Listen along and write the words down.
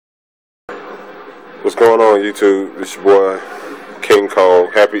What's going on, YouTube? It's your boy King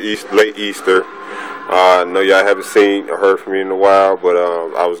Cole. Happy late Easter. I know y'all haven't seen or heard from me in a while, but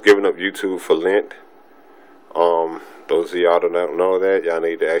I was giving up YouTube for Lent. Those of y'all that don't know that, y'all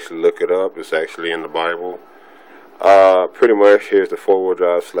need to actually look it up. It's actually in the Bible. Pretty much, here's the 4-wheel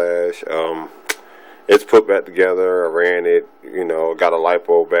drive Slash. It's put back together. I ran it. Got a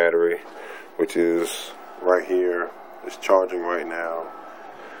LiPo battery, which is right here. It's charging right now.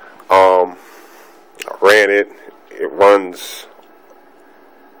 I ran it. It runs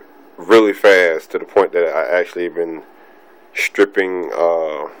really fast to the point that I actually been stripping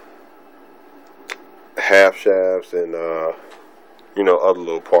half shafts and other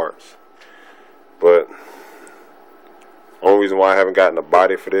little parts. But only reason why I haven't gotten a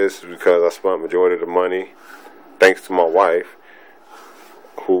body for this is because I spent majority of the money, thanks to my wife,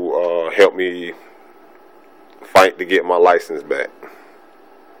 who helped me fight to get my license back.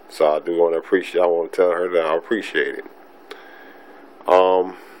 So I do want to appreciate. I want to tell her that I appreciate it.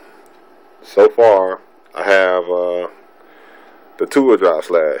 So far I have the 2-wheel drive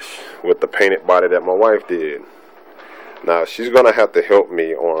Slash with the painted body that my wife did. Now she's gonna have to help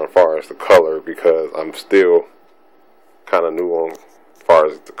me on as far as the color, because I'm still kind of new on as far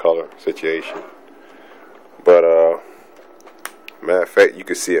as the color situation. But matter of fact, you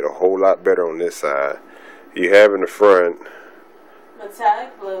can see it a whole lot better on this side. You have in the front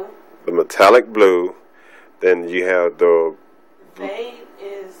metallic blue. The metallic blue. Then you have the fade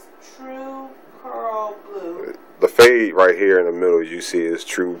is true pearl blue. The fade right here in the middle, you see, is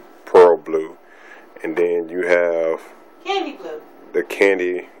true pearl blue. And then you have candy blue. The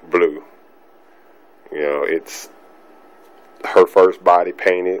candy blue. It's her first body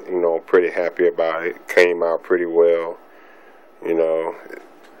painted. Pretty happy about it. Came out pretty well.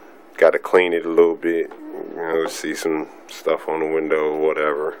 Got to clean it a little bit. See some stuff on the window or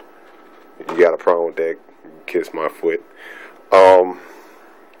whatever. If you got a problem with that, kiss my foot.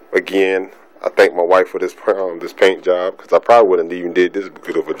 Again, I thank my wife for this paint job, because I probably wouldn't even did this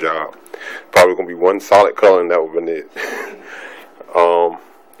good of a job. Probably gonna be one solid color and that would have been it. I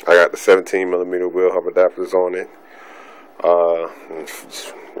got the 17mm wheel hub adapters on it,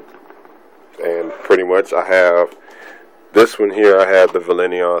 and pretty much I have this one here. I have the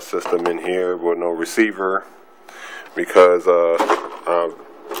Valenion system in here with no receiver, because I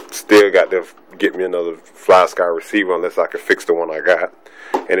still got to get me another FlySky receiver unless I can fix the one I got.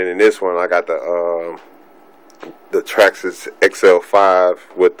 And then in this one, I got the Traxxas XL5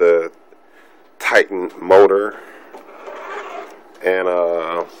 with the Titan motor, and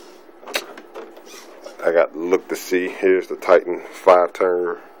I got to look to see. Here's the Titan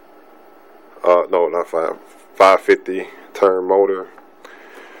 5-turn. No, not 550 turn motor.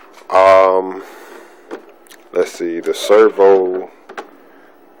 Let's see. The servo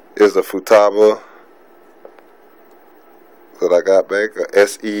is a Futaba that I got back,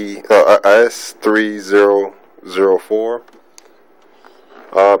 S3004.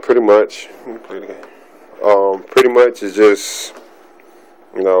 Pretty much it's just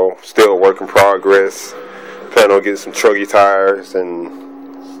still a work in progress. Plan on getting some truggy tires and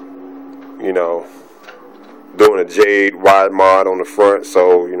doing a Jade wide mod on the front,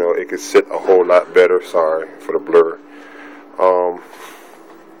 so it could sit a whole lot better. Sorry for the blur.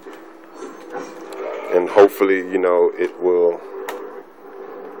 And hopefully, it will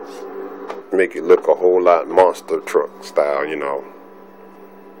make it look a whole lot monster truck style, You know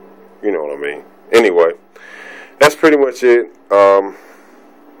what I mean? Anyway, that's pretty much it.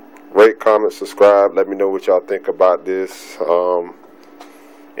 Rate, comment, subscribe. Let me know what y'all think about this.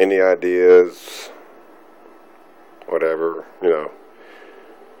 Any ideas, whatever,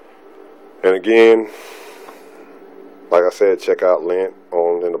 And again, like I said, check out Lent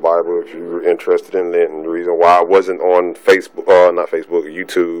in the Bible if you're interested in Lent. And the reason why I wasn't on Facebook, not Facebook,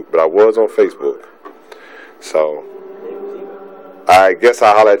 YouTube, but I was on Facebook. So, I guess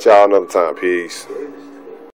I'll holler at y'all another time. Peace.